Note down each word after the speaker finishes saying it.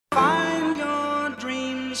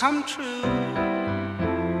dreams come true.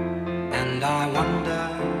 And I wonder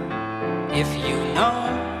if you know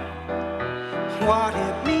what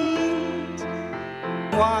it means,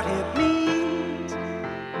 what it means.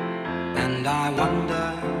 And I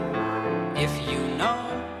wonder if you know.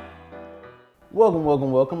 Welcome. I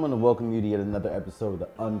want to welcome you to yet another episode of the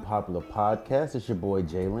Unpopular Podcast. It's your boy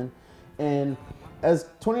Jalen. And as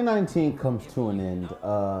 2019 comes to an end,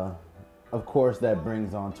 of course that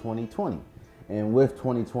brings on 2020. And with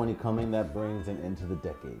 2020 coming, that brings an end to the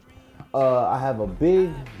decade. I have a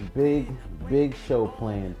big show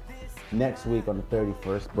planned next week on the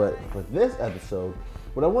 31st. But for this episode,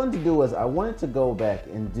 what I wanted to do was I wanted to go back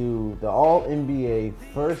and do the All-NBA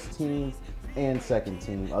first team and second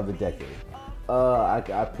team of the decade.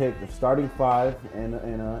 I picked a starting five and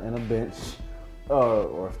a bench,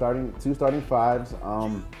 or two starting fives.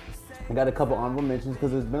 I got a couple honorable mentions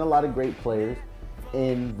because there's been a lot of great players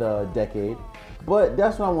in the decade. But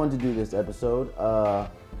that's what I wanted to do this episode.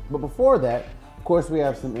 But before that, of course, we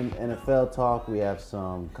have some NFL talk, we have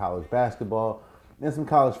some college basketball, and some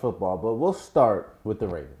college football. But we'll start with the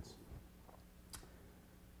Ravens.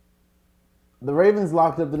 The Ravens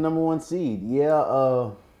locked up the number one seed.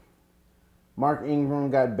 Mark Ingram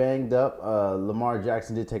got banged up. Lamar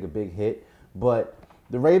Jackson did take a big hit. But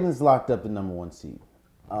the Ravens locked up the number one seed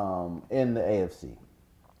in the AFC.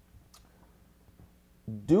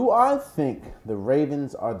 Do I think the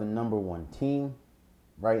Ravens are the number one team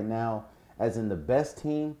right now, as in the best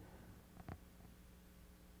team?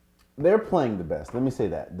 They're playing the best. Let me say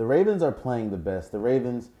that. The Ravens are playing the best. The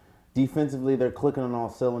Ravens, defensively, they're clicking on all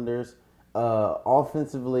cylinders.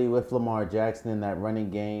 Offensively, with Lamar Jackson in that running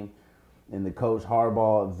game, and the coach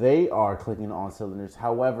Harbaugh, they are clicking on cylinders.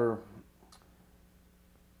 However,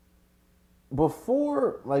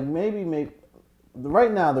 right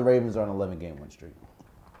now the Ravens are on an 11-game win streak.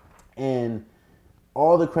 And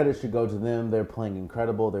all the credit should go to them. They're playing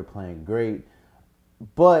incredible. They're playing great.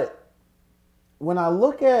 But when I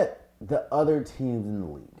look at the other teams in the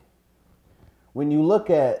league, when you look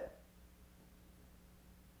at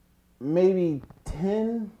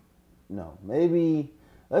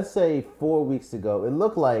let's say 4 weeks ago, it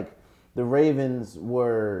looked like the Ravens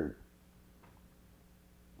were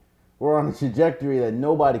on a trajectory that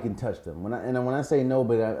nobody can touch them. When I say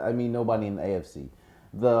nobody, I mean nobody in the AFC.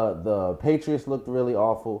 The Patriots looked really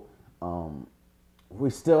awful. We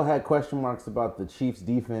still had question marks about the Chiefs'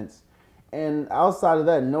 defense. And outside of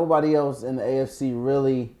that, nobody else in the AFC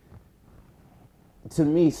really, to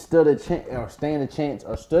me, stood a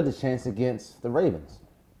chance against the Ravens.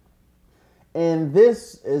 And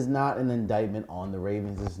this is not an indictment on the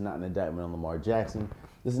Ravens. This is not an indictment on Lamar Jackson.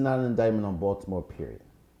 This is not an indictment on Baltimore, period.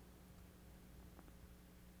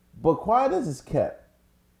 But quiet as it's kept,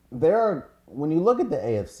 when you look at the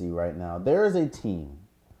AFC right now, there is a team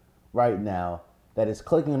right now that is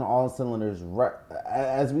clicking on all cylinders right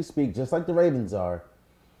as we speak, just like the Ravens are,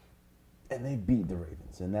 and they beat the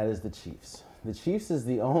Ravens, and that is the Chiefs. The Chiefs is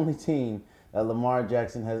the only team that Lamar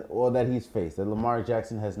Jackson has, or that he's faced, that Lamar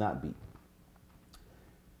Jackson has not beat.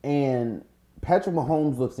 And Patrick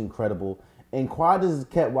Mahomes looks incredible. And quiet as it's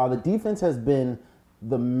kept, while the defense has been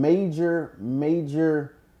the major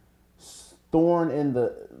thorn in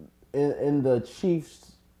the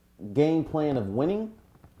Chiefs' game plan of winning,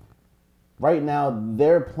 right now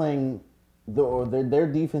they're playing their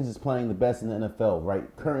defense is playing the best in the NFL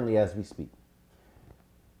currently as we speak.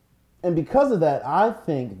 And because of that, I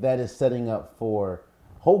think that is setting up for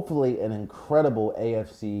hopefully an incredible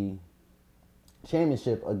AFC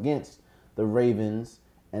championship against the Ravens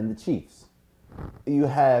and the Chiefs. You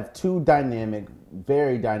have two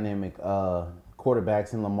very dynamic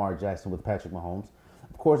quarterbacks in Lamar Jackson with Patrick Mahomes.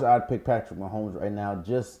 Of course, I'd pick Patrick Mahomes right now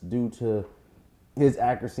just due to his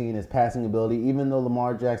accuracy and his passing ability. Even though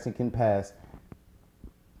Lamar Jackson can pass,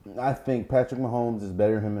 I think Patrick Mahomes is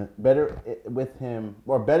better than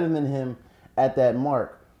him at that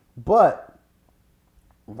mark. But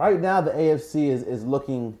right now, the AFC is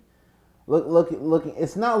looking.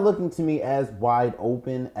 It's not looking to me as wide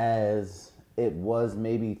open as it was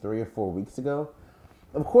maybe 3 or 4 weeks ago.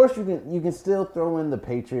 Of course, you can still throw in the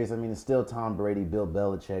Patriots. I mean, it's still Tom Brady, Bill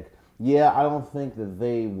Belichick. Yeah, I don't think that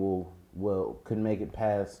they could make it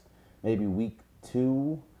past maybe week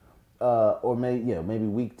 2, or maybe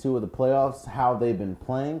week 2 of the playoffs. How they've been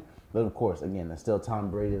playing, but of course, again, that's still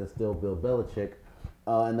Tom Brady. That's still Bill Belichick.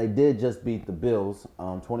 And they did just beat the Bills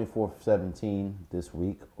 24-17 this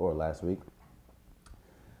week or last week.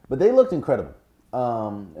 But they looked incredible.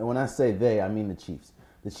 And when I say they, I mean the Chiefs.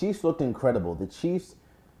 The Chiefs looked incredible. The Chiefs,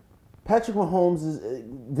 Patrick Mahomes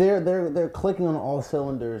they're clicking on all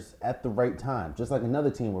cylinders at the right time. Just like another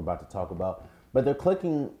team we're about to talk about. but they're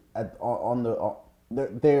clicking on the.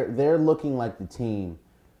 They're looking like the team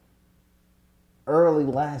early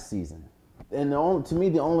last season, and to me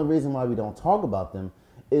the only reason why we don't talk about them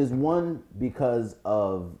is one, because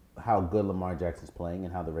of how good Lamar Jackson's playing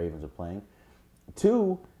and how the Ravens are playing.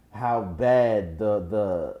 Two, how bad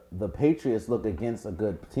the Patriots look against a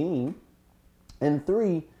good team. And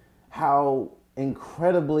three, how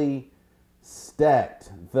incredibly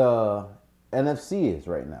stacked the NFC is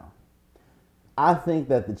right now. I think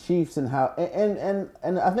that the Chiefs and how and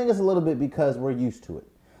I think it's a little bit because we're used to it.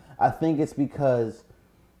 I think it's because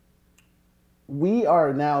we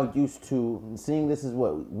are now used to seeing this is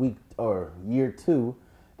what week or year 2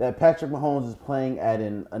 that Patrick Mahomes is playing at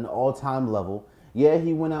an all-time level. Yeah,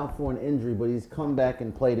 he went out for an injury, but he's come back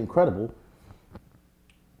and played incredible.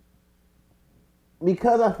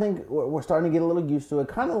 Because I think we're starting to get a little used to it,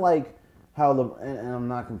 kind of like how and I'm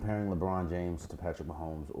not comparing LeBron James to Patrick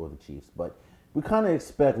Mahomes or the Chiefs, but we kind of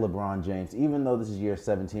expect LeBron James, even though this is year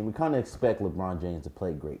 17, we kind of expect LeBron James to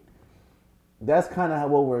play great. That's kind of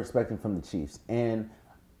what we're expecting from the Chiefs. And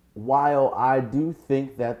while I do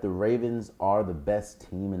think that the Ravens are the best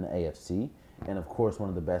team in the AFC, and of course one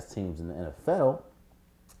of the best teams in the NFL,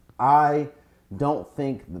 I don't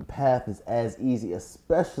think the path is as easy,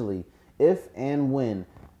 especially if and when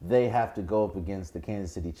they have to go up against the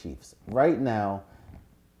Kansas City Chiefs. Right now,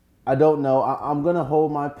 I don't know. I'm going to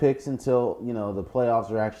hold my picks until, the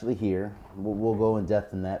playoffs are actually here. We'll go in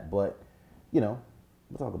depth in that, but, we'll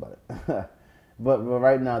talk about it. but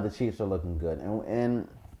right now, the Chiefs are looking good. And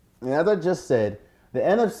as I just said, the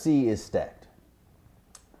NFC is stacked.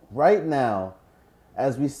 Right now,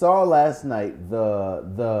 as we saw last night,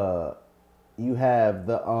 you have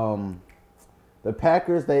the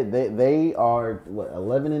Packers, they are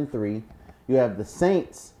 11-3. You have the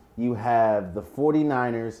Saints, you have the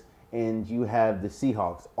 49ers, and you have the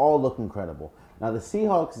Seahawks. All look incredible. Now the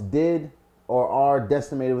Seahawks did or are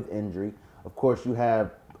decimated with injury. Of course, you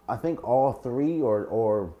have, I think, all three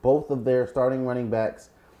or both of their starting running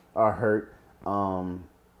backs are hurt.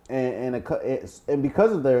 And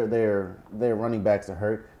because of their running backs are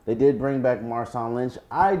hurt, they did bring back Marshawn Lynch.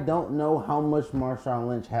 I don't know how much Marshawn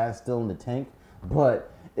Lynch has still in the tank, but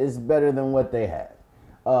it's better than what they had,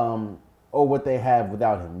 or what they have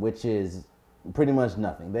without him, which is pretty much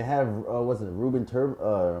nothing. They have Ruben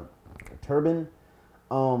Turbin,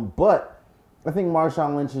 but I think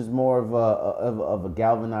Marshawn Lynch is more of a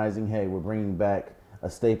galvanizing. Hey, we're bringing back a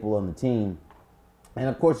staple on the team, and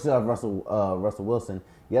of course you still have Russell Wilson.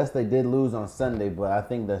 Yes, they did lose on Sunday, but I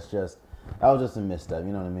think that was just a misstep.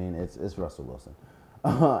 You know what I mean? It's Russell Wilson,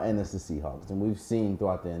 and it's the Seahawks, and we've seen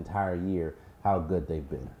throughout the entire year how good they've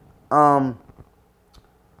been.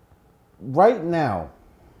 Right now,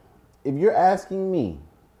 if you're asking me,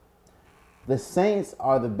 the Saints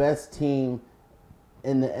are the best team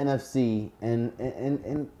in the NFC, and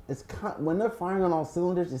it's when they're firing on all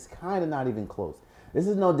cylinders, it's kind of not even close. This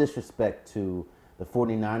is no disrespect to the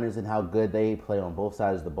 49ers and how good they play on both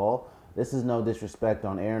sides of the ball. This is no disrespect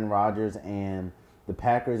on Aaron Rodgers and the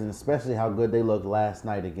Packers, and especially how good they looked last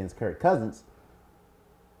night against Kirk Cousins.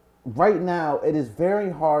 Right now, it is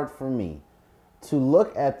very hard for me to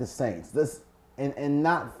look at the Saints and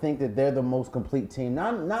not think that they're the most complete team,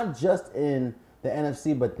 not just in the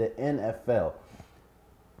NFC, but the NFL.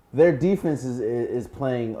 Their defense is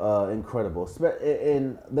playing incredible.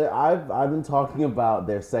 And I've been talking about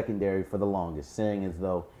their secondary for the longest, saying as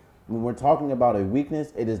though when we're talking about a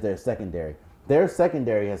weakness, it is their secondary. Their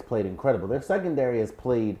secondary has played incredible. Their secondary has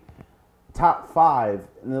played top 5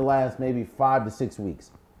 in the last maybe 5 to 6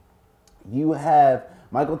 weeks. You have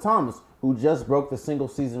Michael Thomas, who just broke the single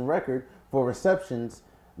season record for receptions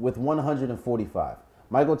with 145.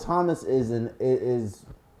 Michael Thomas is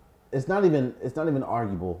it's not even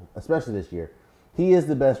arguable, especially this year. He is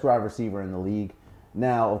the best wide receiver in the league.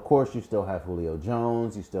 Now, of course, you still have Julio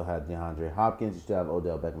Jones, you still have DeAndre Hopkins, you still have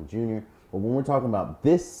Odell Beckham Jr. But when we're talking about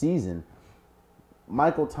this season,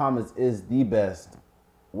 Michael Thomas is the best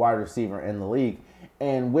wide receiver in the league.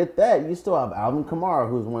 And with that, you still have Alvin Kamara,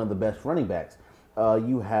 who's one of the best running backs.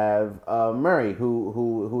 You have Murray,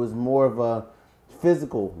 who is more of a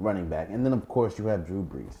physical running back. And then, of course, you have Drew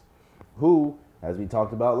Brees, who, as we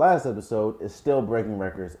talked about last episode, is still breaking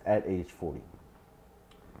records at age 40.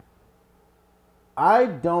 I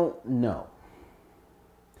don't know.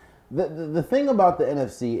 The thing about the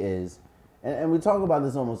NFC is, and we talk about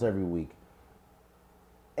this almost every week,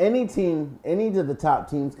 any of the top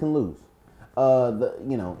teams can lose.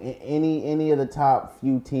 Any of the top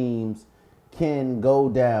few teams can go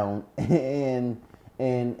down and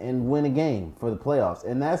win a game for the playoffs,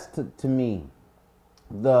 and that's to me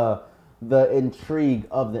the the intrigue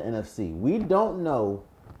of the NFC. We don't know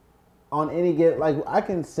on any get like I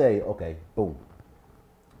can say, okay, boom.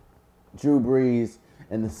 Drew Brees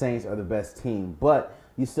and the Saints are the best team, but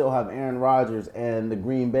you still have Aaron Rodgers and the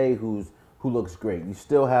Green Bay who looks great. You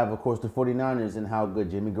still have, of course, the 49ers and how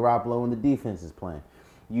good Jimmy Garoppolo and the defense is playing.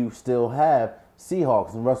 You still have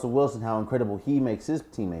Seahawks and Russell Wilson, how incredible he makes his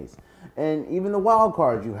teammates. And even the wild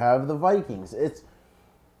cards, you have the Vikings. It's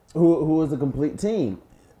who is a complete team.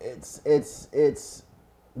 It's the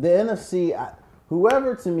NFC.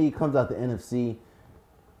 Whoever to me comes out the NFC,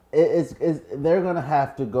 they're gonna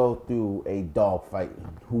have to go through a dogfight.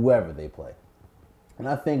 Whoever they play, and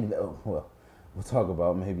I think that, well, we'll talk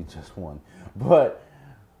about maybe just one, but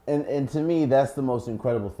and to me that's the most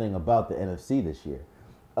incredible thing about the NFC this year.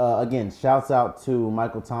 Again, shouts out to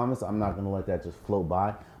Michael Thomas. I'm not gonna let that just float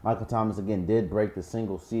by. Michael Thomas again did break the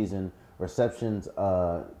single season receptions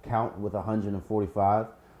count with 145.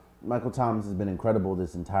 Michael Thomas has been incredible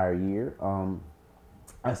this entire year.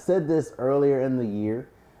 I said this earlier in the year,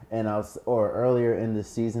 or earlier in the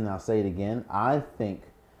season. I'll say it again. I think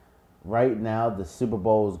right now the Super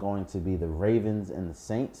Bowl is going to be the Ravens and the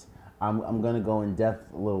Saints. I'm going to go in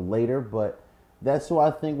depth a little later, but that's who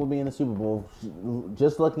I think will be in the Super Bowl.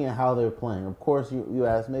 Just looking at how they're playing. Of course, you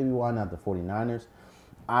ask maybe why not the 49ers.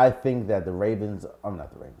 I think that I'm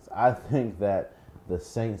not the Ravens. I think that the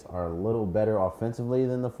Saints are a little better offensively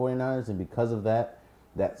than the 49ers, and because of that,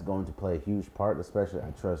 that's going to play a huge part, especially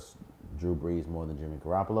I trust Drew Brees more than Jimmy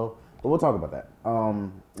Garoppolo. But we'll talk about that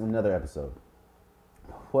in another episode.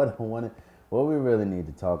 What we really need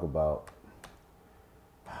to talk about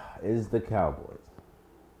is the Cowboys.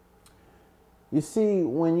 You see,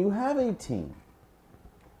 when you have a team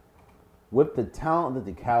with the talent that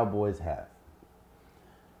the Cowboys have,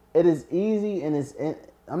 it is easy, and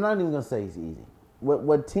I'm not even gonna say it's easy.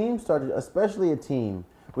 What teams started, especially a team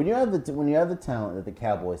when you have the talent that the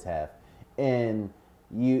Cowboys have, and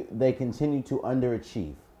they continue to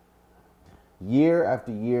underachieve year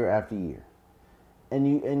after year after year, and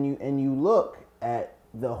you look at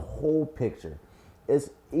the whole picture. It's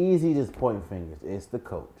easy just pointing fingers. It's the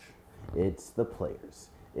coach, it's the players,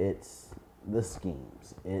 it's the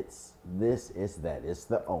schemes, it's this, it's that, it's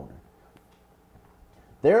the owner.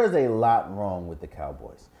 There is a lot wrong with the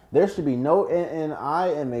Cowboys. There should be no, and I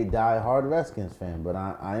am a die-hard Redskins fan, but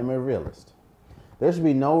I am a realist. There should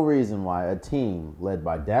be no reason why a team led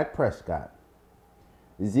by Dak Prescott,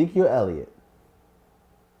 Ezekiel Elliott,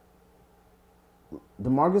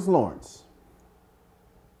 DeMarcus Lawrence,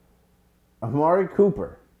 Amari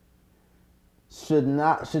Cooper should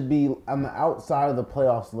be on the outside of the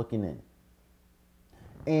playoffs looking in.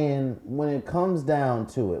 And when it comes down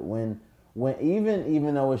to it, when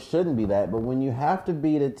even though it shouldn't be that, but when you have to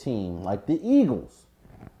beat a team like the Eagles,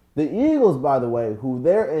 by the way, who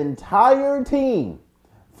their entire team,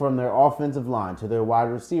 from their offensive line to their wide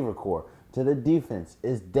receiver core to the defense,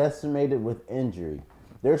 is decimated with injury,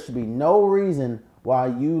 there should be no reason why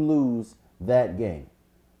you lose that game.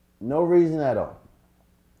 No reason at all.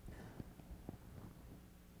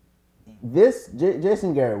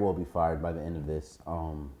 Jason Garrett will be fired by the end of this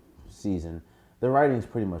season. The writing's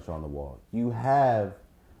pretty much on the wall. You have,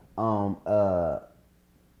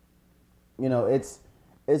 it's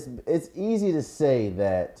easy to say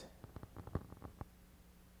that,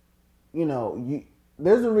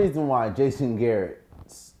 there's a reason why Jason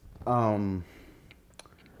Garrett's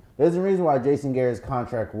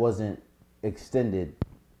contract wasn't extended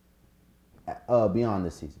beyond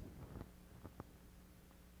this season.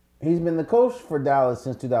 He's been the coach for Dallas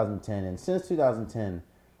since 2010, and since 2010,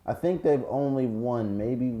 I think they've only won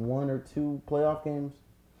maybe one or two playoff games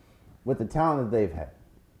with the talent that they've had.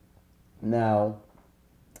 Now,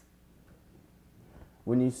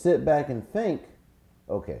 when you sit back and think,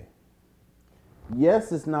 okay,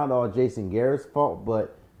 yes, it's not all Jason Garrett's fault,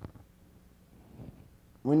 but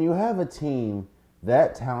when you have a team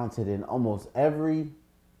that talented in almost every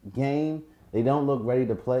game, they don't look ready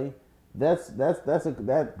to play. That's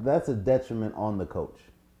a detriment on the coach.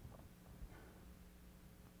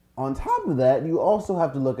 On top of that, you also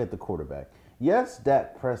have to look at the quarterback. Yes,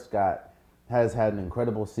 Dak Prescott has had an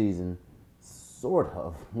incredible season, sort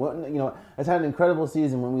of. Has had an incredible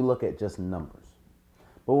season when we look at just numbers.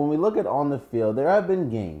 But when we look at on the field, there have been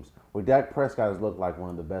games where Dak Prescott has looked like one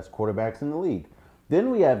of the best quarterbacks in the league.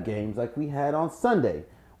 Then we have games like we had on Sunday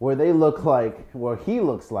where he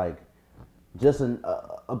looks like just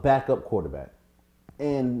a backup quarterback.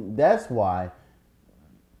 And that's why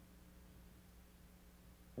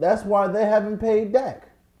they haven't paid Dak.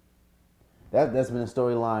 That's been a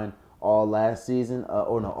storyline all last season,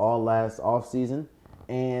 all last offseason.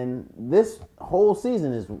 And this whole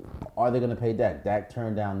season is Are they going to pay Dak? Dak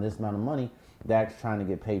turned down this amount of money. Dak's trying to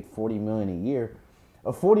get paid $40 million a year.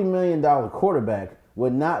 A $40 million quarterback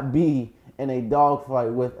would not be in a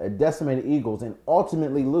dogfight with a decimated Eagles and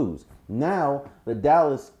ultimately lose. Now, the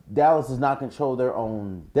Dallas does not control their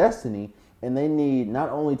own destiny, and they need not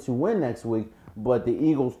only to win next week, but the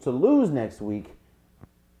Eagles to lose next week,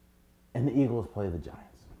 and the Eagles play the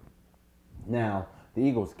Giants. Now, the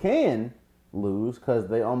Eagles can lose because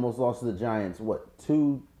they almost lost to the Giants,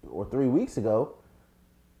 2 or 3 weeks ago,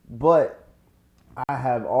 but I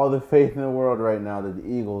have all the faith in the world right now that the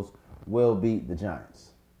Eagles will beat the Giants,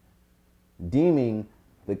 deeming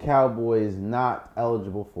the Cowboys not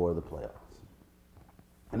eligible for the playoffs.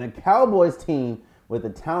 And a Cowboys team with the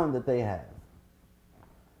talent that they have,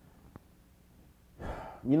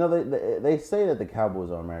 you know, they say that the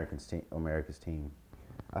Cowboys are America's team.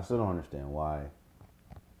 I still don't understand why,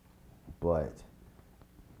 but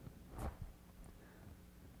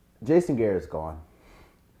Jason Garrett's gone.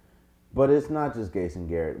 But it's not just Jason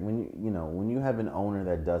Garrett. When you have an owner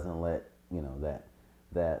that doesn't let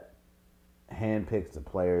that handpicks the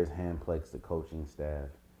players, handpicks the coaching staff,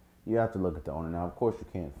 you have to look at the owner. Now, of course, you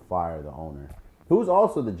can't fire the owner, who's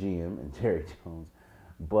also the GM, and Jerry Jones,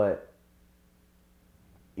 but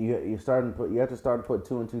you have to start to put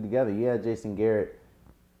two and two together. Yeah, Jason Garrett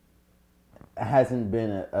hasn't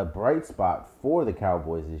been a bright spot for the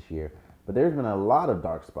Cowboys this year, but there's been a lot of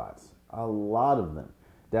dark spots, a lot of them.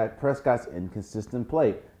 Dak Prescott's inconsistent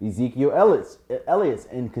play, Ezekiel Elliott's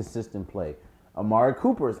inconsistent play, Amari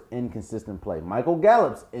Cooper's inconsistent play, Michael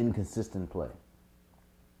Gallup's inconsistent play.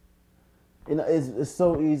 It's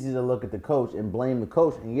so easy to look at the coach and blame the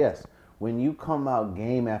coach, and yes, when you come out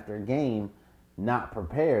game after game not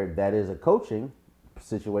prepared, that is a coaching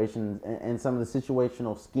situation, and some of the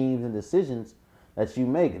situational schemes and decisions that you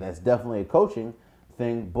make, that's definitely a coaching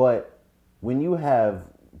thing. But when you have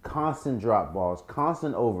constant drop balls,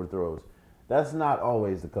 constant overthrows, that's not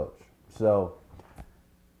always the coach. So,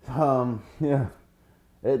 yeah,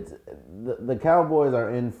 the Cowboys are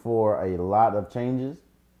in for a lot of changes,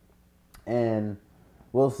 and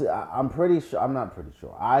we'll see. I'm not pretty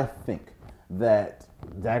sure. I think that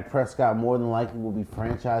Dak Prescott more than likely will be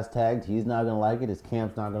franchise tagged. He's not going to like it. His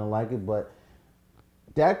camp's not going to like it. But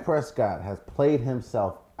Dak Prescott has played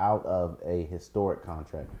himself out of a historic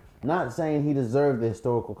contract. Not saying he deserved the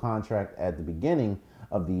historical contract at the beginning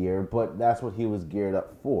of the year, but that's what he was geared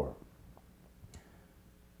up for.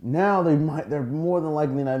 Now they're more than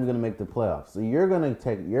likely not even going to make the playoffs. So you're going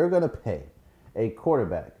to pay a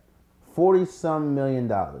quarterback $40-some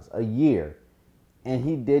million a year, and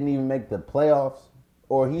he didn't even make the playoffs,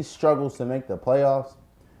 or he struggles to make the playoffs.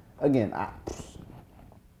 Again, I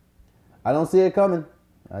don't see it coming.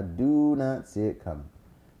 I do not see it coming.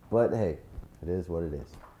 But hey, it is what it is.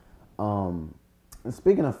 And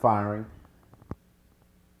speaking of firing,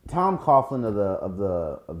 Tom Coughlin of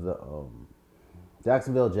the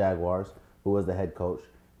Jacksonville Jaguars, who was the head coach,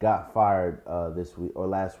 got fired this week or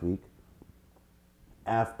last week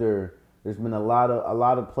after there's been a lot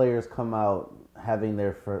of players come out having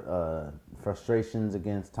their frustrations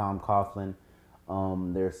against Tom Coughlin.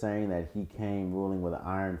 They're saying that he came ruling with an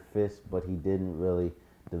iron fist, but he didn't really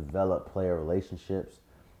develop player relationships.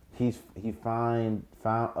 He fined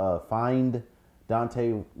Dante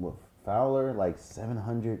Fowler like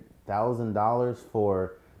 $700,000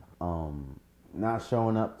 for not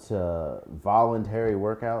showing up to voluntary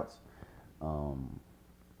workouts,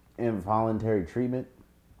 involuntary treatment.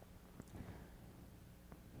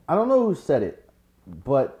 I don't know who said it,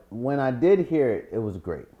 but when I did hear it, it was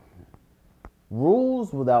great.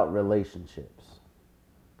 Rules without relationships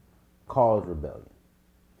cause rebellion.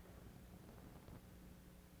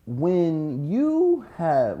 When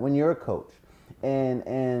you're a coach,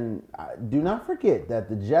 and do not forget that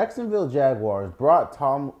the Jacksonville Jaguars brought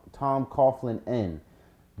Tom Coughlin in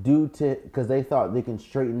because they thought they can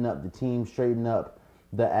straighten up the team, straighten up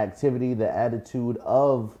the activity, the attitude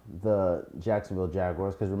of the Jacksonville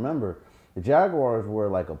Jaguars. Because remember, the Jaguars were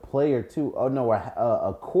like a quarter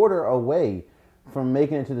away from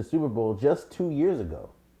making it to the Super Bowl just 2 years ago,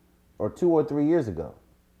 or 2 or 3 years ago.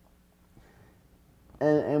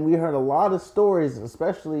 And we heard a lot of stories,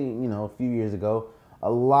 especially, a few years ago, a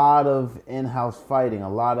lot of in-house fighting, a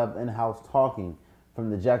lot of in-house talking from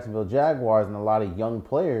the Jacksonville Jaguars, and a lot of young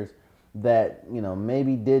players that,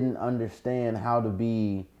 maybe didn't understand how to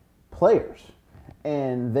be players.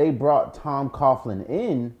 And they brought Tom Coughlin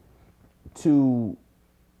in to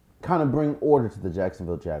kind of bring order to the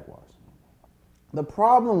Jacksonville Jaguars. The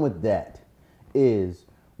problem with that is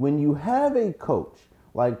when you have a coach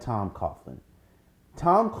like Tom Coughlin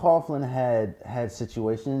had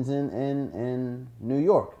situations in New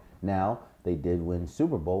York. Now, they did win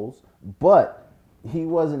Super Bowls, but he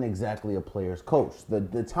wasn't exactly a player's coach.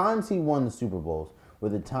 The times he won the Super Bowls were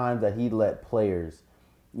the times that he let players,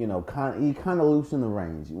 he kind of loosened the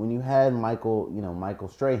reins. When you had Michael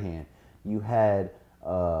Strahan, you had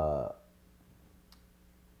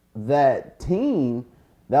that team.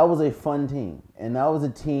 That was a fun team, and that was a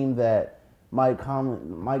team that Tom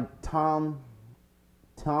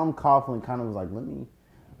Coughlin kind of was like, let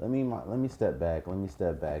me step back,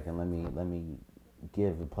 and let me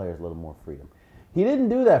give the players a little more freedom. He didn't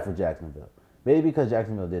do that for Jacksonville. Maybe because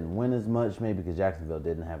Jacksonville didn't win as much. Maybe because Jacksonville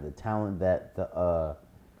didn't have the talent that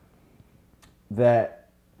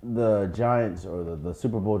the Giants or the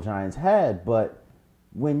Super Bowl Giants had. But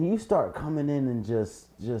when you start coming in and just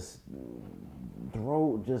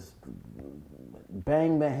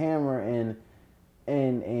bang the hammer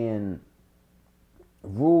and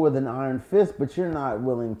rule with an iron fist, but you're not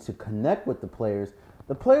willing to connect with the players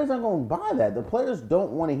aren't going to buy that. The players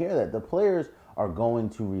don't want to hear that. The players are going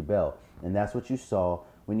to rebel. And that's what you saw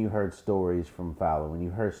when you heard stories from Fowler, when you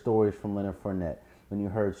heard stories from Leonard Fournette, when you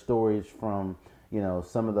heard stories from,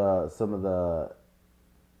 some of the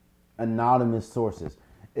anonymous sources.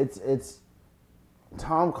 It's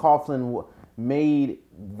Tom Coughlin made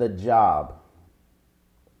the job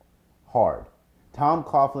hard. Tom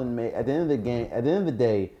Coughlin made at the end of the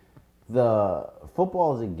day, the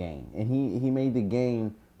football is a game, and he made the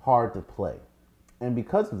game hard to play. And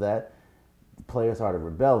because of that, players started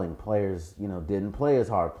rebelling. Players, didn't play as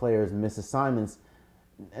hard. Players missed assignments.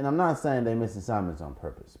 And I'm not saying they missed assignments on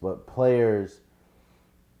purpose, but players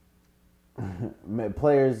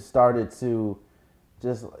started to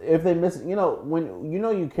just, if they miss, when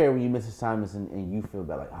you care when you miss assignments and you feel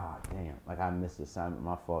bad, like, damn, like I missed the assignment,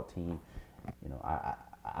 my fault, team.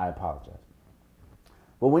 I apologize.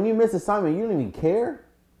 But when you miss assignment, you don't even care.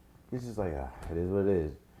 It's just like, it is what it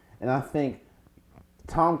is. And I think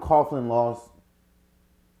Tom Coughlin lost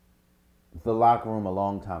the locker room a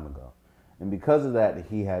long time ago. And because of that,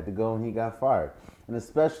 he had to go and he got fired. And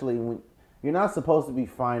especially when you're not supposed to be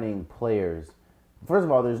finding players. First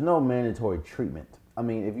of all, there's no mandatory treatment. I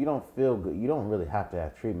mean, if you don't feel good, you don't really have to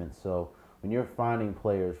have treatment. So when you're finding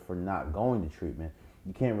players for not going to treatment,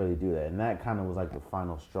 you can't really do that. And that kind of was like the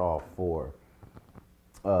final straw for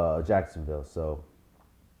Jacksonville. So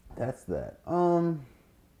that's that.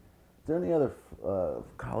 Is there any other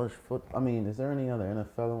college football? I mean, is there any other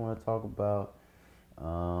NFL I want to talk about?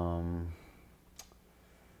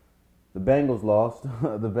 The Bengals lost.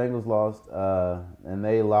 And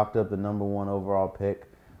they locked up the number 1 overall pick.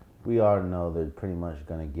 We already know they're pretty much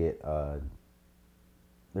gonna get. Joe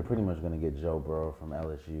Burrow from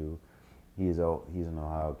LSU. He's an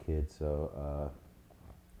Ohio kid, so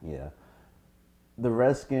yeah. The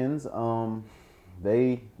Redskins,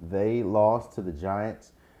 they lost to the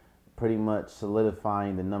Giants, pretty much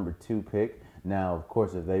solidifying the number 2 pick. Now, of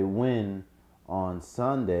course, if they win on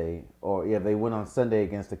Sunday, they win on Sunday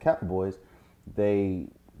against the Cowboys, they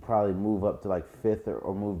probably move up to like 5th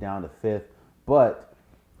or move down to 5th. But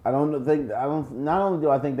not only do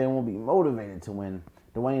I think they won't be motivated to win.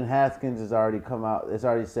 Dwayne Haskins has already come out. It's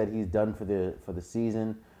already said he's done for the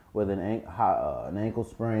season with an ankle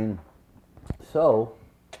sprain. So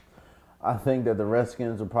I think that the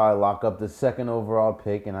Redskins will probably lock up the 2nd overall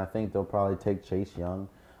pick, and I think they'll probably take Chase Young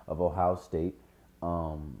of Ohio State.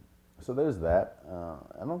 So there's that.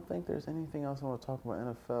 I don't think there's anything else I want to talk about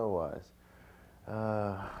NFL wise.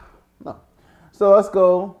 No. So let's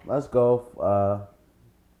go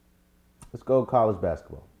college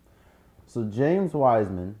basketball. So James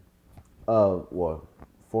Wiseman,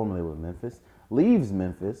 formerly with Memphis, leaves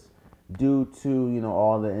Memphis due to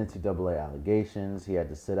all the NCAA allegations. He had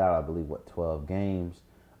to sit out, I believe, 12 games.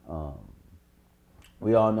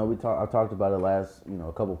 We all know I talked about it last,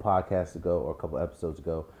 a couple podcasts ago or a couple episodes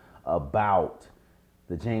ago about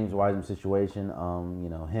the James Wiseman situation.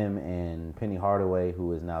 Him and Penny Hardaway,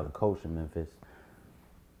 who is now the coach in Memphis.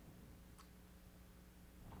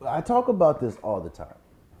 I talk about this all the time.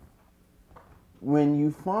 When you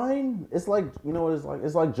find, it's like, what it's like?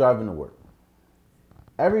 It's like driving to work.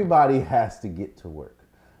 Everybody has to get to work.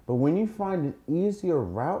 But when you find an easier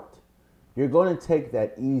route, you're going to take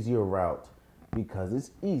that easier route because it's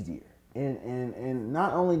easier. And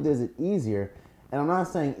not only does it easier, and I'm not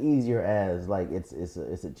saying easier as like it's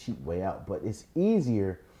a cheap way out, but it's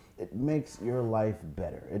easier. It makes your life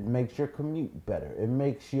better. It makes your commute better. It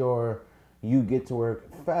makes you get to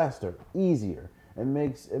work faster, easier. It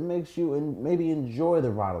makes you maybe enjoy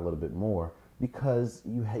the route a little bit more because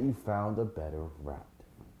you found a better route.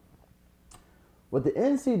 What the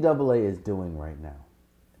NCAA is doing right now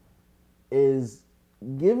is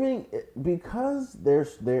giving because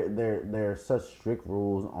there's such strict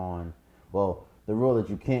rules on, well, the rule that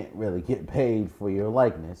you can't really get paid for your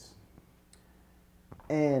likeness.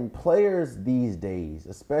 And players these days,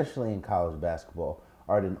 especially in college basketball,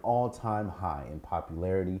 are at an all-time high in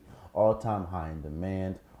popularity, all-time high in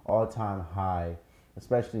demand, all-time high,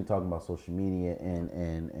 especially talking about social media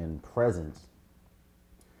and presence,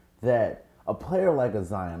 that a player like a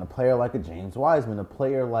Zion, a player like a James Wiseman, a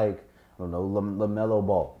player like, I don't know, LaMelo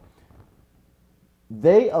Ball,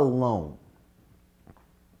 they alone,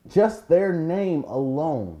 just their name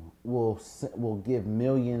alone will give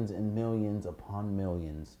millions and millions upon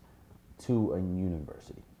millions to a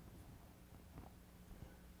university.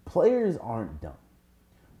 Players aren't dumb.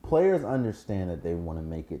 Players understand that they want to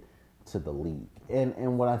make it to the league.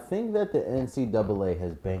 And what I think that the NCAA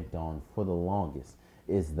has banked on for the longest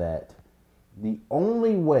is that the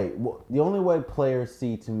only way players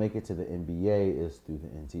see to make it to the NBA is through the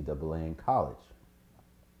NCAA in college.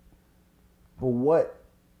 But what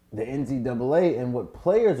the NCAA and what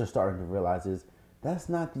players are starting to realize is that's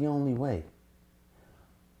not the only way.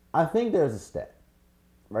 I think there's a stat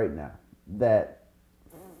right now that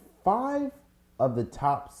 5 of the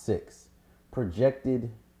top 6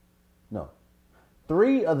 projected, no,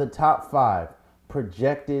 3 of the top 5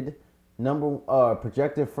 projected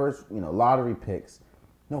projected first, lottery picks.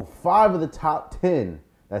 No, 5 of the top 10.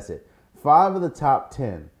 That's it. 5 of the top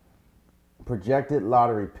 10 projected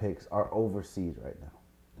lottery picks are overseas right now.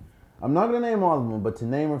 I'm not going to name all of them, but to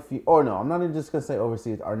name a few, or no, I'm not even just going to say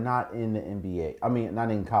overseas, are not in the NBA. I mean,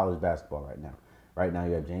 not in college basketball right now. Right now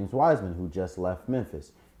you have James Wiseman, who just left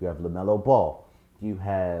Memphis. You have LaMelo Ball. You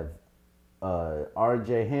have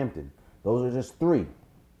R.J. Hampton. Those are just 3.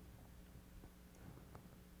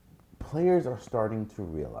 Players are starting to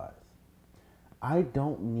realize, I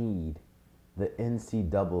don't need the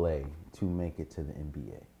NCAA to make it to the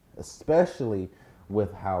NBA, especially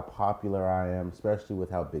with how popular I am, especially with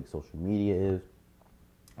how big social media is,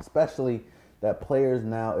 especially that players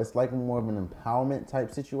now, it's like more of an empowerment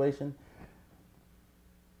type situation.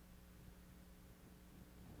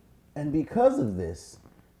 And because of this,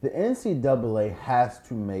 the NCAA has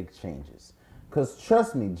to make changes. Because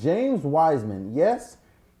trust me, James Wiseman, yes,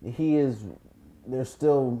 there's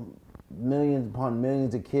still millions upon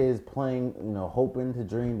millions of kids playing, hoping to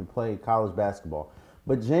dream to play college basketball.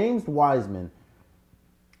 But James Wiseman,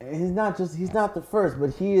 he's not the first, but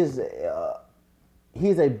he's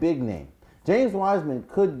a big name. James Wiseman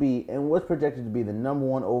could be and was projected to be the number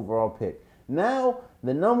 1 overall pick. Now,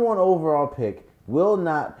 the number 1 overall pick will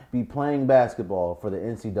not be playing basketball for the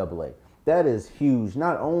NCAA. That is huge,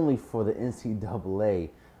 not only for the NCAA,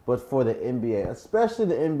 but for the NBA, especially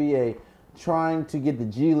the NBA trying to get the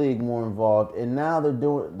G League more involved. And now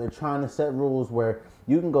they're trying to set rules where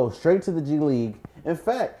you can go straight to the G League. In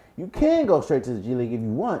fact, you can go straight to the G League if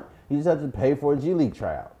you want. You just have to pay for a G League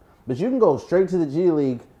tryout. But you can go straight to the G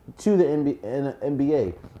League to the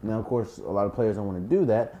NBA. Now, of course, a lot of players don't want to do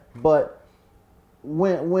that. But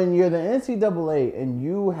when you're the NCAA and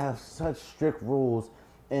you have such strict rules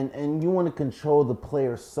and you want to control the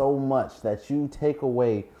player so much that you take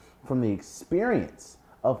away from the experience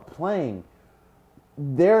of playing,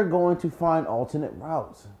 they're going to find alternate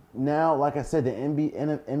routes. Now, like I said, the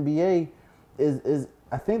NBA is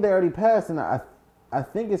I think they already passed, and I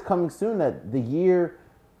think it's coming soon that the year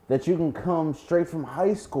that you can come straight from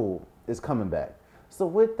high school is coming back. So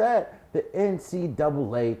with that, the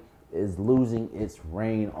NCAA is losing its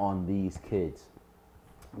reign on these kids.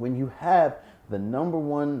 When you have the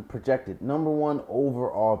projected number 1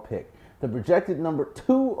 overall pick, the projected number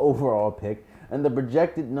 2 overall pick, and the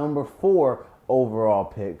projected number 4 overall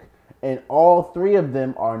pick, and all 3 of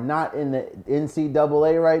them are not in the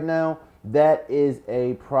NCAA right now, that is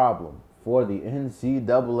a problem for the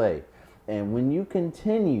NCAA. And when you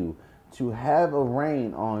continue to have a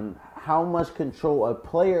reign on how much control a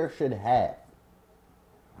player should have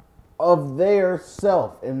of their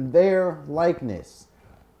self and their likeness,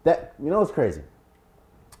 that, it's crazy.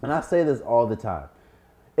 And I say this all the time.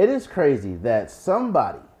 It is crazy that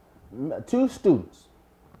 2 students,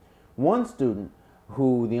 one student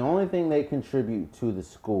who the only thing they contribute to the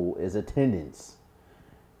school is attendance,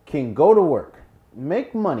 can go to work,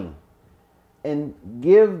 make money, and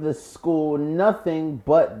give the school nothing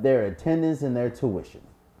but their attendance and their tuition.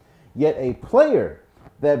 Yet a player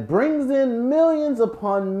that brings in millions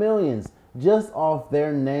upon millions just off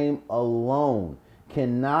their name alone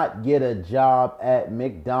cannot get a job at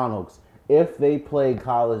McDonald's if they play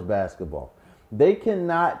college basketball. They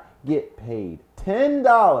cannot get paid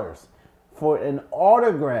 $10 for an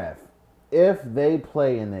autograph if they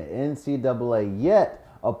play in the NCAA. Yet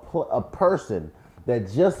a person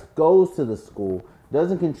that just goes to the school,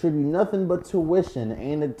 doesn't contribute nothing but tuition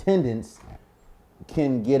and attendance,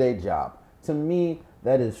 can get a job. To me,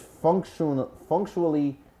 that is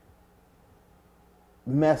functionally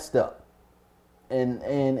messed up. And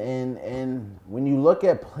when you look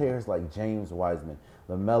at players like James Wiseman,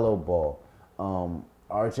 LaMelo Ball,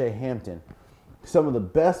 R.J. Hampton, some of the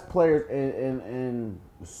best players and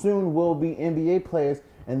soon will be NBA players,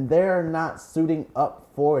 and they're not suiting up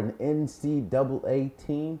for an NCAA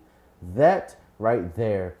team, that right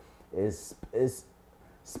there is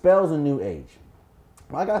spells a new age.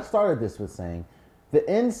 Like I started this with saying, the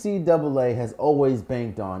NCAA has always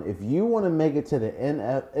banked on, if you want to make it to the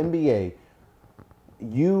NBA,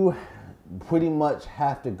 you pretty much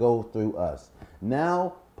have to go through us.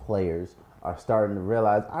 Now players are starting to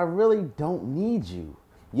realize, I really don't need you.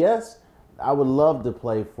 Yes, I would love to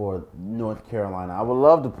play for North Carolina. I would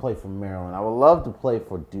love to play for Maryland. I would love to play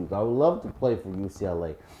for Duke. I would love to play for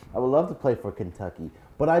UCLA. I would love to play for Kentucky.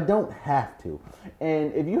 But I don't have to.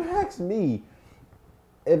 And if you ask me,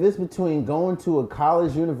 if it's between going to a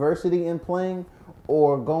college university and playing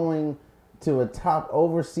or going to a top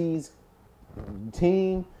overseas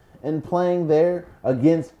team and playing there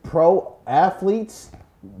against pro athletes,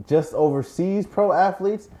 just overseas pro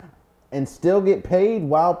athletes, and still get paid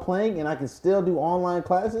while playing, and I can still do online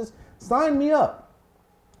classes, sign me up.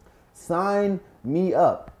 Sign me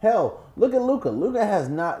up. Hell, look at Luka. Luka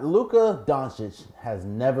Doncic has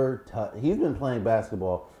never touched. He's been playing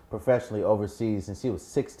basketball professionally overseas since he was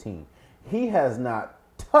 16. He has not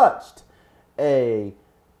touched a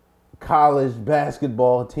college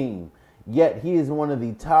basketball team. Yet he is one of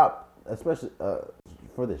the top, especially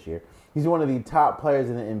for this year, he's one of the top players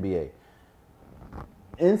in the NBA.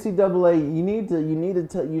 NCAA, you need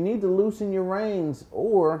to loosen your reins,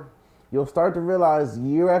 or you'll start to realize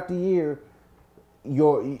year after year,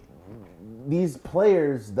 these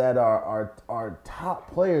players that are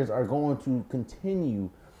top players are going to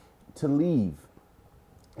continue to leave,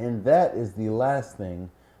 and that is the last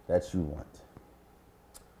thing that you want.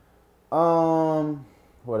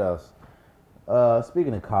 What else?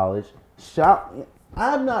 Speaking of college, I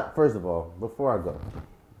have not. First of all, before I go,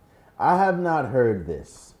 I have not heard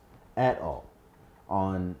this at all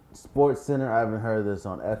on Sports Center. I haven't heard this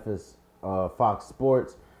on Fox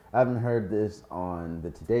Sports. I haven't heard this on the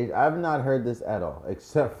Today. I have not heard this at all,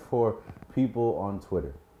 except for people on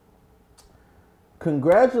Twitter.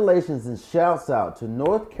 Congratulations and shouts out to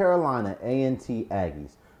North Carolina A&T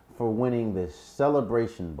Aggies for winning the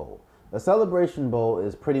Celebration Bowl. The Celebration Bowl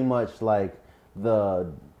is pretty much like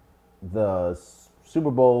the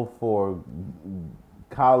Super Bowl for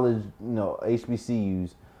college,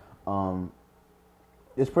 HBCUs.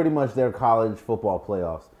 It's pretty much their college football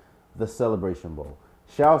playoffs, the Celebration Bowl.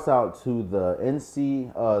 Shouts out to the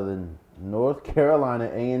the North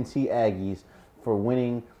Carolina A&T Aggies for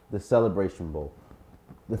winning the Celebration Bowl.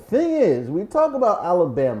 The thing is, we talk about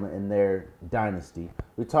Alabama and their dynasty.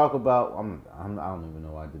 We talk about, I don't even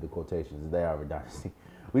know why I did the quotations. They are a dynasty.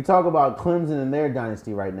 We talk about Clemson and their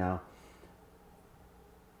dynasty right now.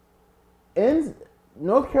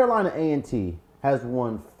 North Carolina A&T has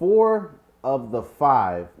won 4 of the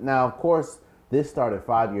 5. Now, of course, this started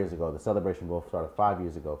 5 years ago. The Celebration Bowl started 5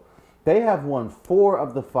 years ago. They have won 4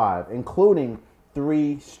 of the 5, including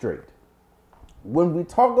 3 straight. When we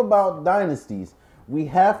talk about dynasties, we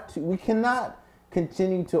cannot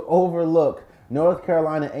continue to overlook North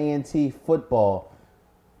Carolina A&T football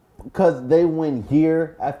because they win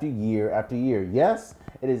year after year after year. Yes,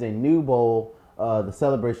 it is a new bowl. The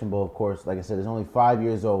Celebration Bowl, of course, like I said, is only 5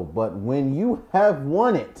 years old. But when you have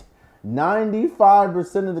won it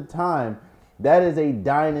 95% of the time, that is a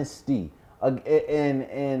dynasty.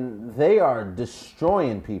 And they are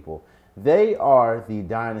destroying people. They are the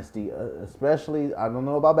dynasty, especially, I don't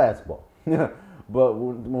know about basketball. But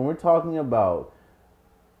when we're talking about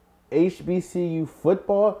HBCU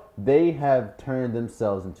football, they have turned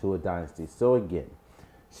themselves into a dynasty. So again,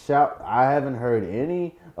 I haven't heard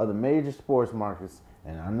any of the major sports markets,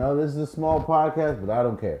 and I know this is a small podcast, but I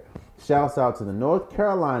don't care. Shouts out to the North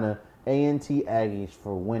Carolina A&T Aggies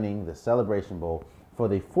for winning the Celebration Bowl for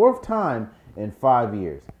the 4th time in 5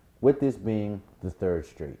 years, with this being the 3rd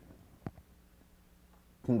straight.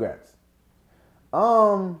 Congrats.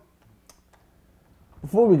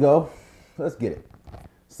 Before we go, let's get it.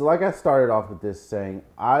 So like I started off with this saying,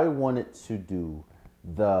 I wanted to do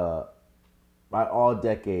my all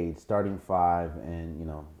decade starting 5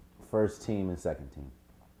 and, first team and second team.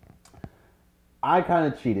 I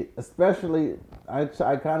kind of cheated, especially, I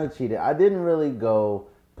kind of cheated. I didn't really go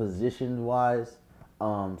position-wise,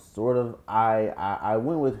 sort of. I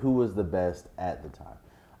went with who was the best at the time.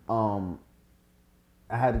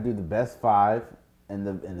 I had to do the best five and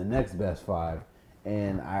the next best five,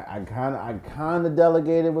 and I kind of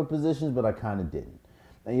delegated with positions, but I kind of didn't.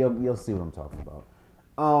 And you'll see what I'm talking about.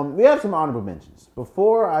 We have some honorable mentions.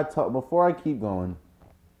 Before I keep going,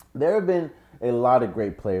 there have been a lot of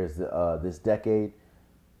great players this decade,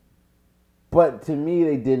 but to me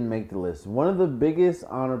they didn't make the list. One of the biggest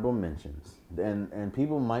honorable mentions, and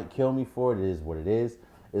people might kill me for it, it is what it is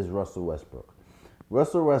Russell Westbrook.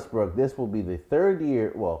 Russell Westbrook, this will be the third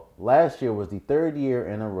year, well, last year was the third year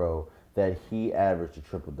in a row that he averaged a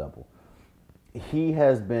triple-double. He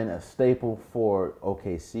has been a staple for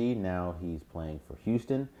OKC. Now he's playing for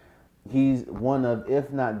Houston. He's one of,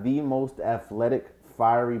 if not the most athletic,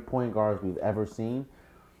 fiery point guards we've ever seen.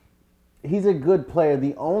 He's a good player.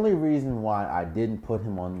 The only reason why I didn't put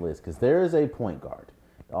him on the list, because there is a point guard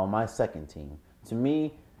on my second team, to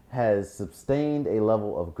me, has sustained a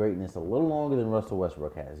level of greatness a little longer than Russell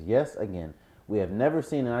Westbrook has. Yes, again, we have never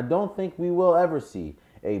seen, and I don't think we will ever see,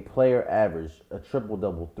 a player average a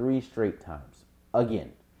triple-double 3 straight times.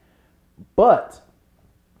 Again. But,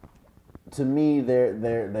 to me,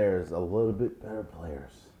 there's a little bit better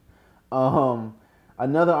players.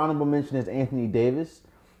 Another honorable mention is Anthony Davis.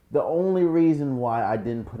 The only reason why I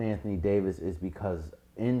didn't put Anthony Davis is because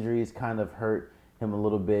injuries kind of hurt him a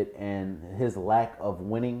little bit, and his lack of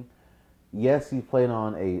winning. Yes, he played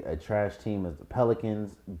on a trash team as the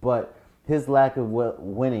Pelicans, but his lack of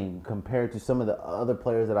winning compared to some of the other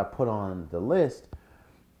players that I put on the list,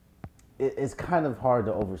 it's kind of hard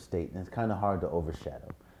to overstate, and it's kind of hard to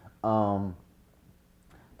overshadow.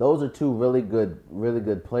 Those are two really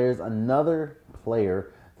good players. Another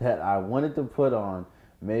player that I wanted to put on,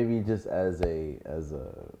 maybe just as a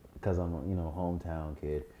because I'm a hometown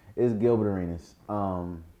kid, is Gilbert Arenas,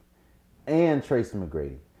 and Tracy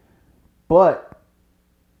McGrady. But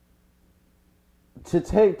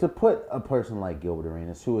to put a person like Gilbert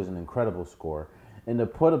Arenas, who is an incredible scorer, and to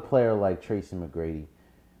put a player like Tracy McGrady,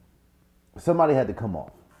 somebody had to come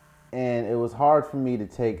off. And it was hard for me to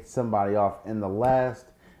take somebody off. And the last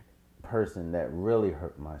person that really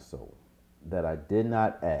hurt my soul that I did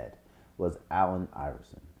not add was Allen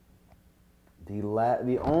Iverson.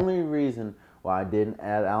 The only reason why I didn't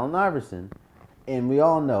add Allen Iverson, and we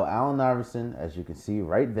all know Allen Iverson, as you can see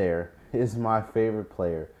right there, is my favorite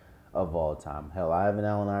player of all time. Hell, I have an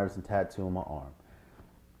Allen Iverson tattoo on my arm.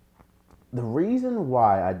 The reason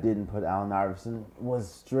why I didn't put Allen Iverson was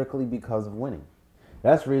strictly because of winning.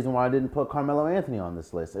 That's the reason why I didn't put Carmelo Anthony on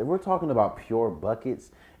this list. If we're talking about pure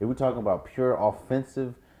buckets, if we're talking about pure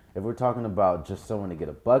offensive, if we're talking about just someone to get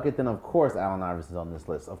a bucket, then of course Allen Iverson's on this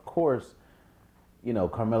list. Of course,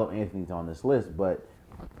 Carmelo Anthony's on this list. But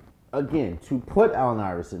again, to put Allen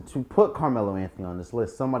Iverson, to put Carmelo Anthony on this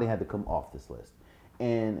list, somebody had to come off this list.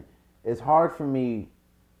 And it's hard for me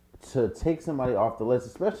to take somebody off the list,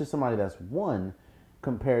 especially somebody that's won,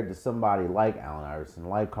 compared to somebody like Allen Iverson,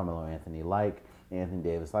 like Carmelo Anthony, like Anthony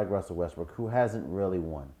Davis, like Russell Westbrook, who hasn't really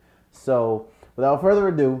won. So, without further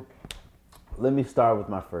ado, let me start with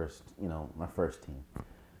my first team.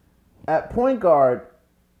 At point guard,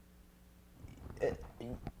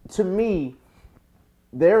 to me,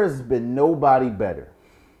 there has been nobody better,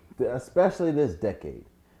 especially this decade,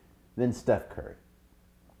 than Steph Curry.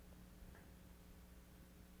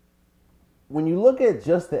 When you look at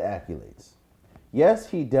just the accolades, yes,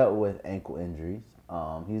 he dealt with ankle injuries.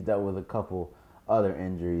 He's dealt with a couple other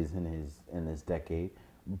injuries in this decade.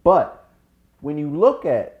 But when you look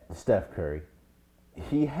at Steph Curry,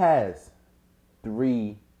 he has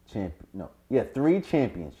 3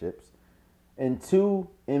 championships and 2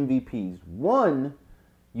 MVPs, 1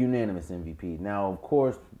 unanimous MVP. Now, of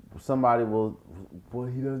course, somebody will,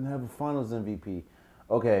 he doesn't have a Finals MVP.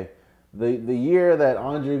 Okay, the year that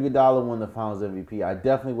Andre Iguodala won the Finals MVP, I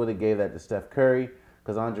definitely would have gave that to Steph Curry,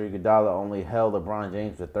 because Andre Iguodala only held LeBron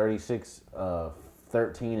James to 36,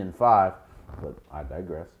 13, and 5. But I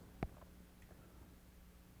digress.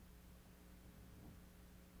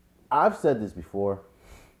 I've said this before,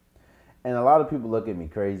 and a lot of people look at me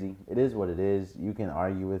crazy. It is what it is. You can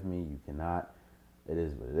argue with me. You cannot. It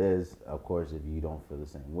is what it is. Of course, if you don't feel the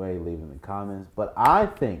same way, leave it in the comments. But I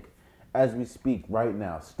think, as we speak right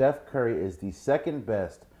now, Steph Curry is the second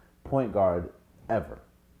best point guard ever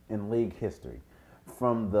in league history.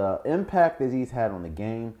 From the impact that he's had on the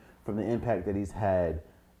game, from the impact that he's had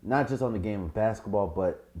not just on the game of basketball,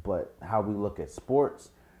 but how we look at sports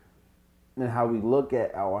and how we look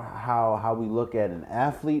at how we look at an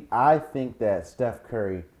athlete. I think that Steph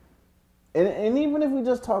Curry, and even if we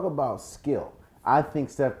just talk about skill, I think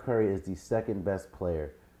Steph Curry is the second best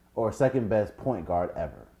player or second best point guard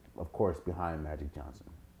ever, of course, behind Magic Johnson.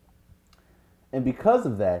 And because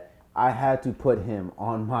of that, I had to put him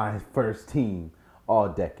on my first team all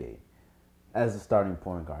decade as a starting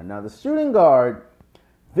point guard. Now, the shooting guard,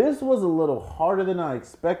 this was a little harder than I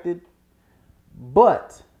expected,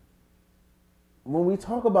 but when we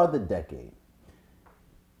talk about the decade,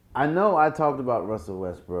 I know I talked about Russell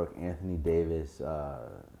Westbrook, Anthony Davis,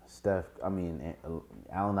 Allen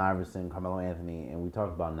Iverson, Carmelo Anthony, and we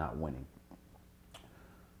talked about not winning.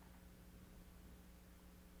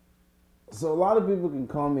 So a lot of people can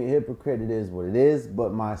call me a hypocrite. It is what it is,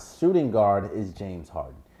 but my shooting guard is James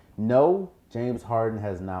Harden. No, James Harden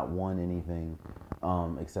has not won anything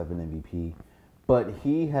except an MVP, but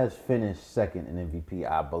he has finished second in MVP,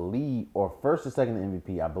 I believe, or first or second in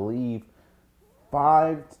MVP, I believe.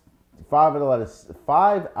 Five out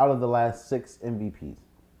of the last 6 MVPs.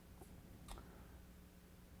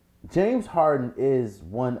 James Harden is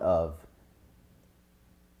one of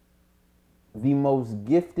the most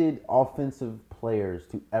gifted offensive players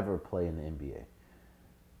to ever play in the NBA.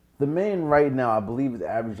 The man right now, I believe, is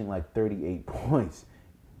averaging like 38 points.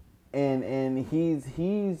 And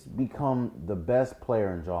he's become the best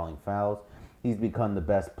player in drawing fouls. He's become the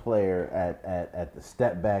best player at the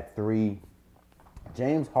step back three.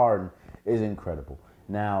 James Harden is incredible.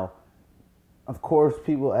 Now, of course,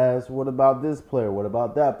 people ask, what about this player? What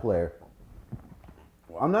about that player?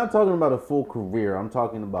 I'm not talking about a full career. I'm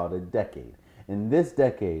talking about a decade. In this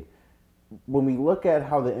decade, when we look at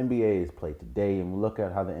how the NBA is played today and we look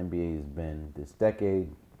at how the NBA has been this decade,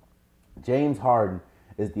 James Harden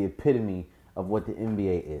is the epitome of what the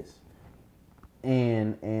NBA is.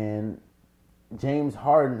 And James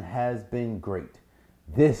Harden has been great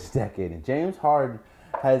this decade. And James Harden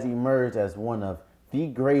has emerged as one of the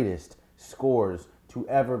greatest scorers to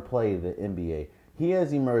ever play the NBA. He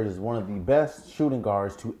has emerged as one of the best shooting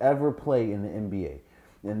guards to ever play in the NBA.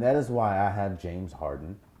 And that is why I have James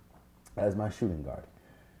Harden as my shooting guard.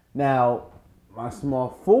 Now, my small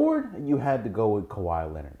forward, you had to go with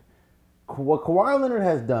Kawhi Leonard. What Kawhi Leonard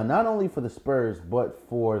has done, not only for the Spurs, but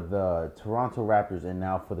for the Toronto Raptors and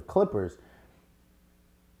now for the Clippers,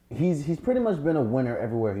 he's pretty much been a winner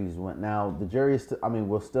everywhere he's went. Now, the jury is,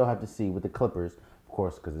 we'll still have to see with the Clippers, of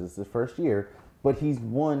course, because it's his first year, but he's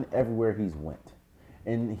won everywhere he's went.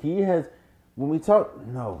 And he has,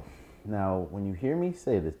 Now, when you hear me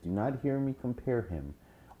say this, do not hear me compare him,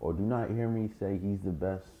 or do not hear me say he's the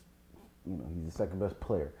best, he's the second best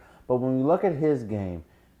player. But when we look at his game,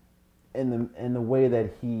 and the way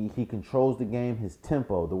that he controls the game, his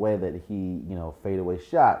tempo, the way that he, fadeaway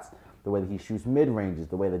shots, the way that he shoots mid-ranges,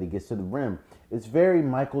 the way that he gets to the rim, it's very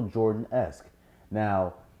Michael Jordan-esque.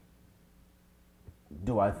 Now,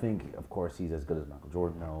 do I think, of course, he's as good as Michael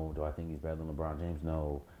Jordan? No. Do I think he's better than LeBron James?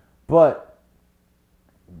 No. But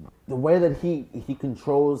the way that he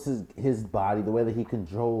controls his body, the way that he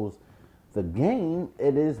controls the game,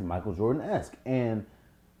 it is Michael Jordan-esque. And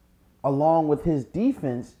along with his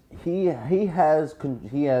defense, he has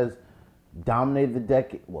dominated the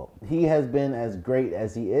decade. Well, he has been as great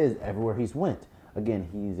as he is everywhere he's went. Again,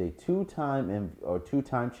 he's a two-time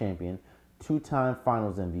champion, 2-time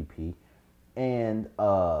Finals MVP, and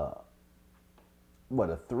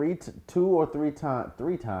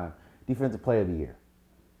three-time Defensive Player of the Year.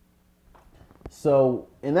 So,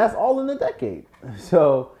 and that's all in the decade.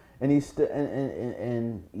 So, and he's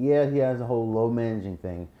yeah, he has a whole low managing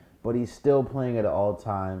thing, but he's still playing at an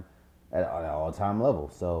all-time level.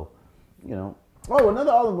 So, Oh,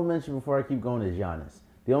 another honorable mention before I keep going is Giannis.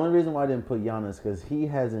 The only reason why I didn't put Giannis because he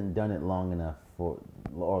hasn't done it long enough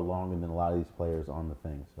longer than a lot of these players on the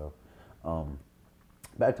thing. So,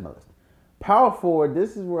 back to my list. Power forward.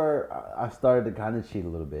 This is where I started to kind of cheat a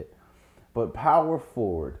little bit, but power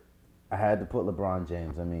forward, I had to put LeBron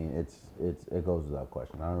James. It goes without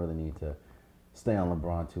question. I don't really need to stay on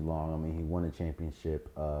LeBron too long. He won a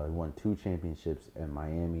championship. He won 2 championships in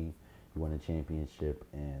Miami. He won a championship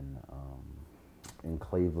in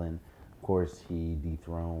Cleveland. Of course, he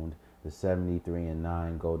dethroned the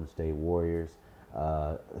 73-9 Golden State Warriors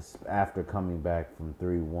after coming back from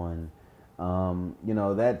 3-1.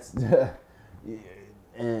 That's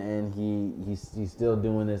and he's still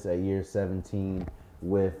doing this at year 17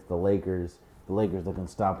 with the Lakers. The Lakers look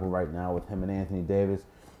unstoppable right now with him and Anthony Davis.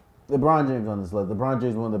 LeBron James on this list. LeBron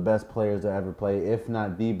James is one of the best players to ever play, if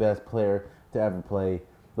not the best player to ever play.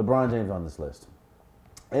 LeBron James on this list.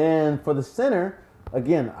 And for the center,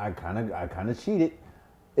 again, I kind of cheated.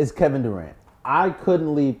 It's Kevin Durant. I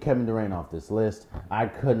couldn't leave Kevin Durant off this list. I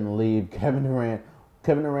couldn't leave Kevin Durant.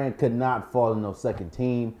 Kevin Durant could not fall in no second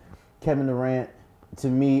team. Kevin Durant, to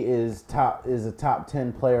me, is a top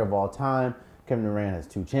 10 player of all time. Kevin Durant has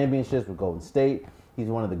 2 championships with Golden State. He's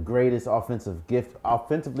one of the greatest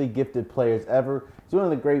offensively gifted players ever. He's one of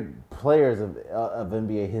the great players of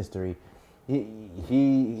NBA history.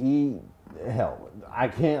 He hell, I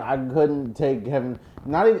couldn't take Kevin.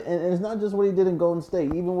 Not even, and it's not just what he did in Golden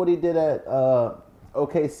State. Even what he did at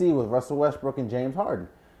OKC with Russell Westbrook and James Harden.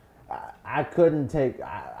 I couldn't take.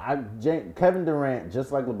 Kevin Durant,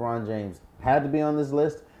 just like LeBron James, had to be on this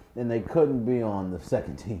list, and they couldn't be on the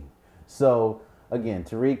second team. So again,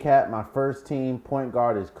 to recap, my first team point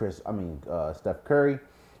guard is Steph Curry.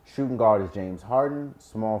 Shooting guard is James Harden.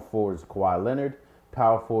 Small forward is Kawhi Leonard.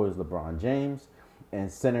 Power forward is LeBron James.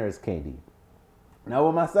 And center is KD. Now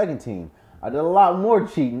with my second team, I did a lot more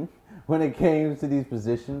cheating when it came to these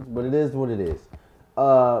positions, but it is what it is.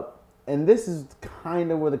 And this is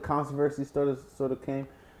kind of where the controversy sort of came.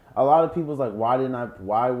 A lot of people's like, why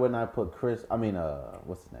wouldn't I put what's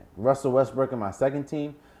his name? Russell Westbrook in my second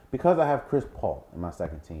team? Because I have Chris Paul in my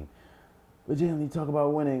second team. But Jalen, you talk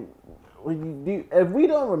about winning. If we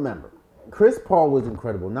don't remember, Chris Paul was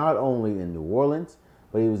incredible, not only in New Orleans,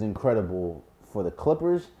 but he was incredible for the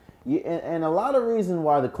Clippers. And a lot of reason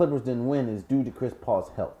why the Clippers didn't win is due to Chris Paul's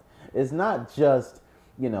health. It's not just,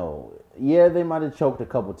 they might have choked a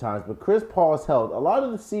couple times, but Chris Paul's health, a lot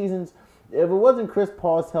of the seasons, if it wasn't Chris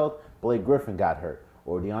Paul's health, Blake Griffin got hurt,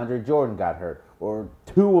 or DeAndre Jordan got hurt, or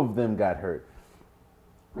two of them got hurt.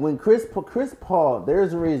 When Chris Paul,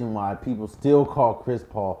 there's a reason why people still call Chris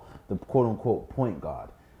Paul the quote-unquote point guard.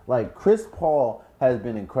 Like, Chris Paul has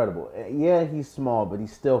been incredible. Yeah, he's small, but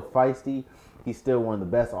he's still feisty. He's still one of the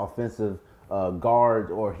best offensive guards,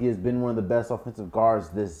 or he has been one of the best offensive guards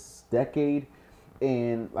this decade.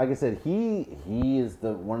 And like I said, he is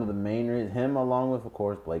one of the main reasons. Him, along with, of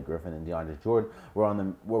course, Blake Griffin and DeAndre Jordan,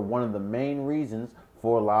 were one of the main reasons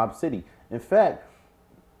for Lob City. In fact,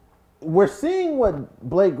 we're seeing what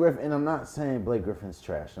Blake Griffin, and I'm not saying Blake Griffin's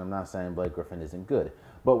trash, and I'm not saying Blake Griffin isn't good,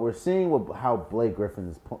 but we're seeing we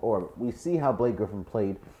see how Blake Griffin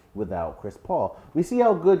played without Chris Paul. We see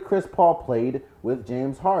how good Chris Paul played with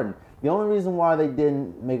James Harden. The only reason why they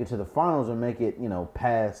didn't make it to the finals or make it,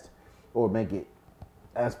 past or make it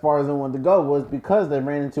as far as they wanted to go was because they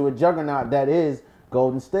ran into a juggernaut that is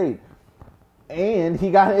Golden State. And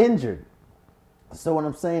he got injured. So what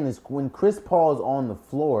I'm saying is when Chris Paul is on the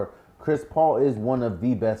floor, Chris Paul is one of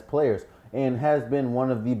the best players and has been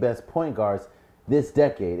one of the best point guards this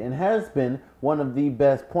decade and has been one of the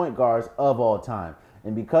best point guards of all time.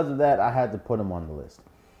 And because of that, I had to put him on the list.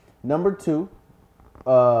 Number 2,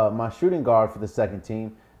 my shooting guard for the second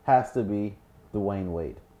team has to be Dwayne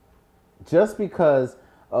Wade. Just because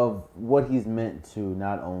of what he's meant to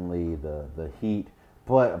not only the Heat,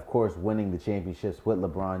 but of course winning the championships with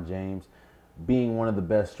LeBron James, being one of the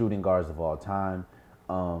best shooting guards of all time.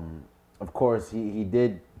 Of course, he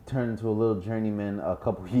did turn into a little journeyman a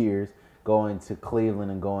couple years, going to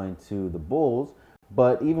Cleveland and going to the Bulls.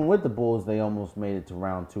 But even with the Bulls, they almost made it to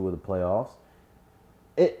round 2 of the playoffs.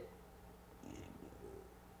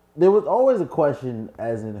 There was always a question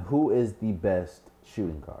as in who is the best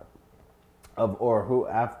shooting guard, or who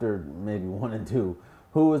after maybe 1 and 2,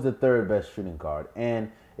 who is the third best shooting guard.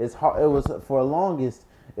 And it's hard. It was for the longest.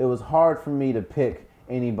 It was hard for me to pick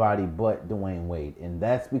anybody but Dwayne Wade, and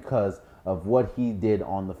that's because of what he did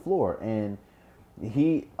on the floor. And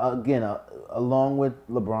he, again, along with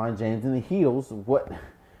LeBron James and the Heels, what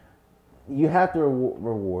you have to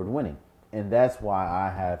reward winning, and that's why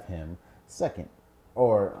I have him second,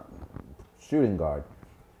 or shooting guard.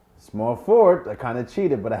 Small forward, I kind of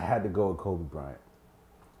cheated, but I had to go with Kobe Bryant.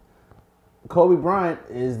 Kobe Bryant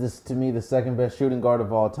is, to me, the second best shooting guard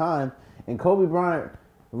of all time, and Kobe Bryant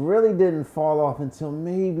really didn't fall off until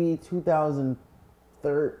maybe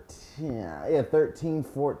 2013,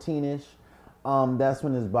 14-ish. That's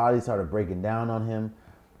when his body started breaking down on him.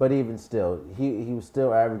 But even still, he was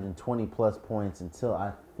still averaging 20-plus points until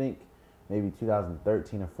I think maybe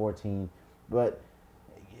 2013 or 14. But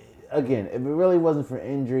again, if it really wasn't for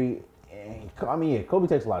injury, Kobe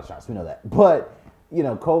takes a lot of shots. We know that. But,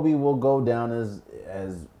 Kobe will go down as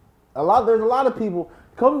there's a lot of people.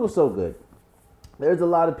 Kobe was so good. There's a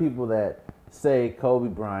lot of people that say Kobe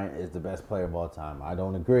Bryant is the best player of all time. I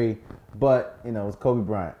don't agree, but, it's Kobe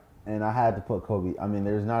Bryant. And I had to put Kobe.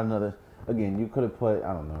 There's not another. Again, you could have put,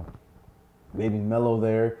 I don't know, maybe Melo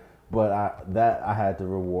there, but I had to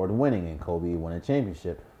reward winning, and Kobe won a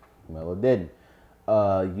championship. Melo didn't.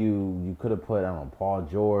 You could have put, I don't know, Paul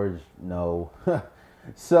George. No.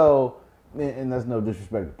 So, and that's no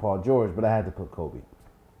disrespect to Paul George, but I had to put Kobe.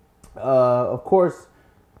 Of course,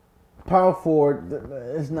 power forward,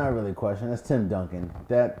 it's not really a question. That's Tim Duncan.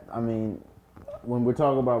 When we're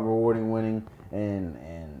talking about rewarding winning and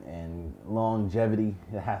longevity,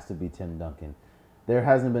 it has to be Tim Duncan. there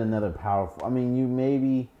hasn't been another powerful. I mean, you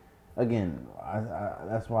maybe, again,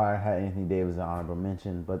 that's why I had Anthony Davis an honorable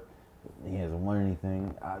mention, but he hasn't won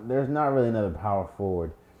anything. There's not really another power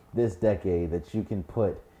forward this decade that you can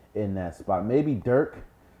put in that spot. Maybe Dirk.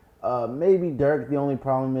 The only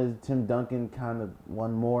problem is Tim Duncan kind of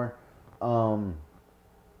won more.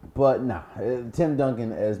 But nah, Tim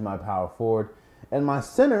Duncan is my power forward. And my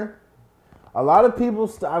center, a lot of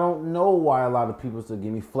people, I don't know why a lot of people still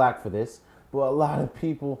give me flack for this, but a lot of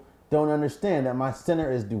people don't understand that my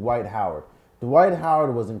center is Dwight Howard. Dwight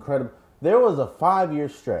Howard was incredible. There was a 5-year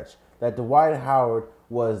stretch that Dwight Howard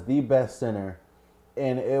was the best center,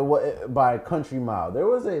 and it was by a country mile. There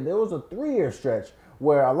was a 3-year stretch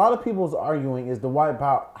where a lot of people was arguing, is Dwight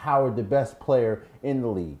Howard the best player in the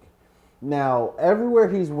league? Now, everywhere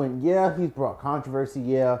he's went, yeah, he's brought controversy.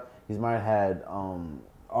 Yeah, he's might have had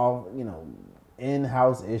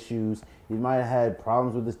in-house issues. He might have had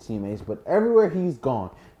problems with his teammates, but everywhere he's gone,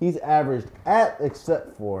 he's averaged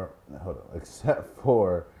except for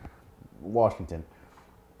Washington,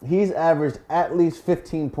 he's averaged at least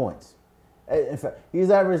 15 points. In fact,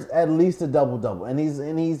 he's averaged at least a double-double, and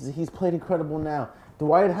he's played incredible now.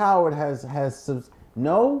 Dwight Howard he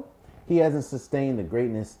hasn't sustained the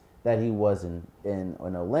greatness that he was in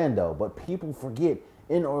Orlando, but people forget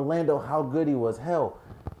in Orlando how good he was. Hell,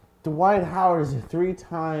 Dwight Howard is a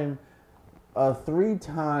three-time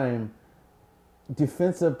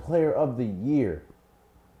defensive player of the year.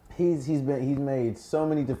 He's made so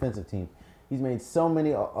many defensive teams. He's made so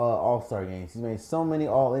many All-Star games. He's made so many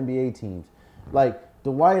All-NBA teams. Like,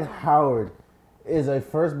 Dwight Howard is a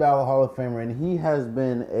first ballot Hall of Famer, and he has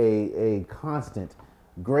been a constant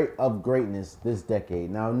of greatness this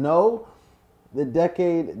decade. Now, no, the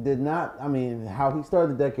decade did not, how he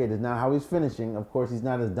started the decade is not how he's finishing. Of course, he's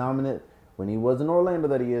not as dominant when he was in Orlando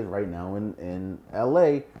that he is right now in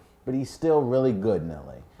LA, but he's still really good in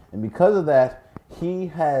LA. And because of that, he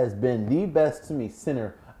has been the best, to me,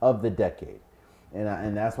 center of the decade.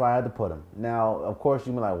 And that's why I had to put him. Now, of course,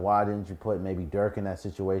 you be like, why didn't you put maybe Dirk in that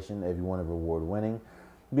situation if you want to reward winning?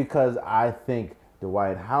 Because I think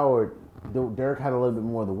Dwight Howard, Dirk had a little bit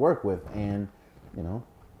more to work with, and,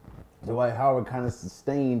 Dwight Howard kind of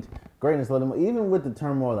sustained greatness. Even with the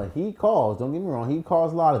turmoil that he caused, don't get me wrong, he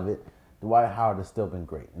caused a lot of it, Dwight Howard has still been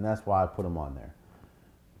great, and that's why I put him on there.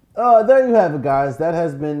 There you have it, guys. That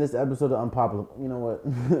has been this episode of Unpopular. You know what?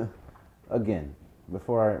 Again,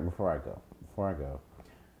 before I go,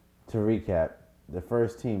 to recap, the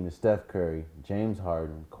first team is Steph Curry, James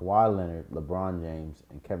Harden, Kawhi Leonard, LeBron James,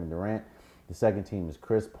 and Kevin Durant. The second team is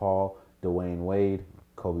Chris Paul, Dwayne Wade,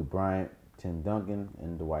 Kobe Bryant, Tim Duncan,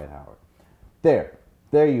 and Dwight Howard. There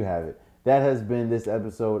you have it. That has been this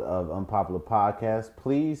episode of Unpopular Podcast.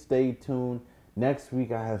 Please stay tuned. Next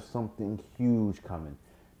week I have something huge coming.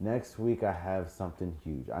 I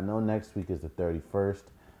know next week is the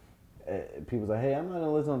 31st. People say, hey, I'm not going to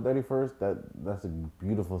listen on the 31st. That's a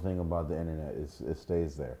beautiful thing about the internet. It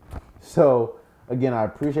stays there. So, again, I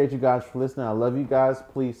appreciate you guys for listening. I love you guys.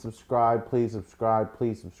 Please subscribe.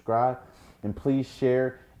 And please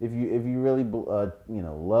share. If you really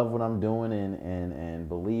love what I'm doing and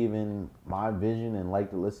believe in my vision and like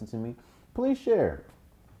to listen to me, please share.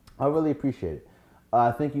 I really appreciate it.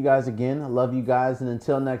 Thank you guys again. I love you guys. And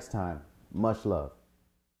until next time, much love.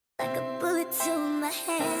 Like a bullet to my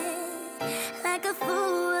head, like a fool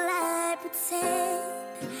I pretend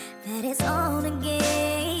that it's on again.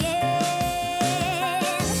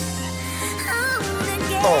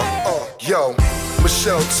 Yo,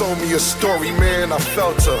 Michelle told me a story, man, I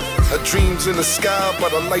felt her. Her dreams in the sky,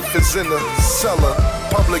 but her life is in the cellar.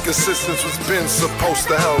 Public assistance was been supposed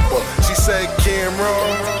to help her. She said,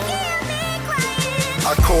 Cameron,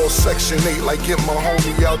 I called Section 8 like get my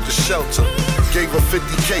homie out the shelter. Gave her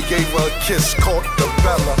 50K, gave her a kiss, caught the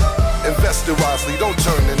Bella. Invested wisely, don't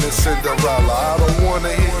turn into Cinderella. I don't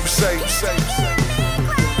wanna hear you say.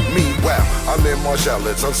 Meanwhile, I'm in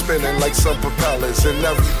Margielas, I'm spinning like some propellers, and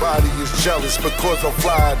everybody is jealous because I'm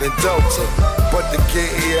flying in Delta. But to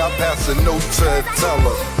get here, I pass a note to a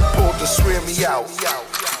teller. Pulled to swear me out,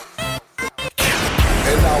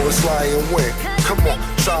 and I was lying when. Come on,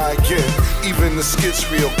 try again. Even the skit's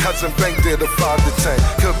real. Cousin Bank did a 5 to 10.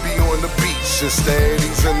 Could be on the beach instead.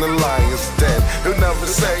 He's in the lion's den. He'll never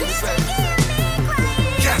say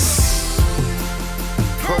yes,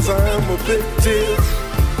 cause I am a big deal.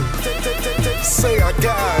 Say I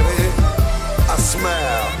got it. I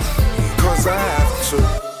smile, cause I have to.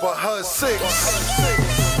 But her 6,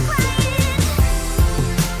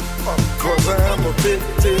 cause I am a big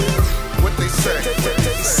deal. What they say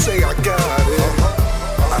I got it.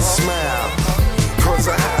 I smile, cause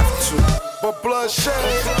I have to. But bloodshed,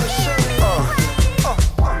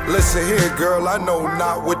 Listen here, girl, I know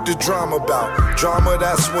not what the drama about. Drama,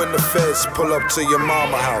 that's when the feds pull up to your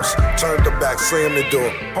mama house. Turn the back, slam the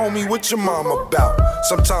door. Homie, what your mama about?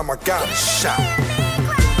 Sometime I got a shot.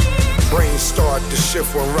 Brain start to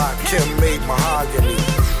shift when Rakim made mahogany.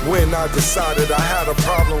 When I decided I had a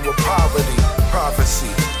problem with poverty. Prophecy,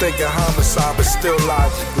 thinking homicide, but still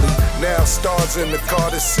logically. Now stars in the car,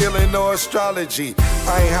 the ceiling or astrology.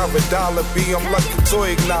 I ain't have a dollar B, I'm lucky to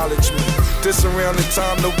acknowledge me. This around the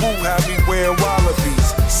time the Woo had me wearing wallabies.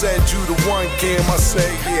 Said you the one, Kim, I said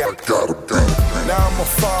yeah, I got him. Now I'm a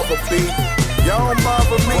father, B. Y'all don't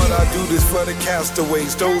bother me. But I do this for the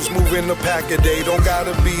castaways, those moving the pack a day. Don't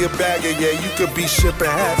gotta be a bagger, yeah, you could be shipping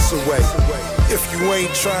hats away. If you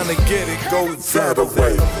ain't trying to get it, go that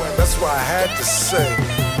away. That's why I had to say,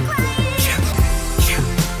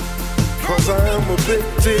 cause I am a big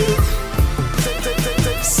deal.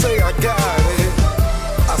 Say I got it,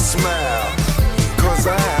 I smile, cause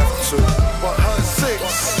I have to. But her 6,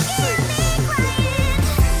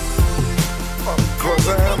 cause I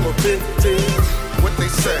am a big deal. What they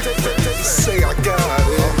say I got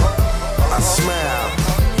it.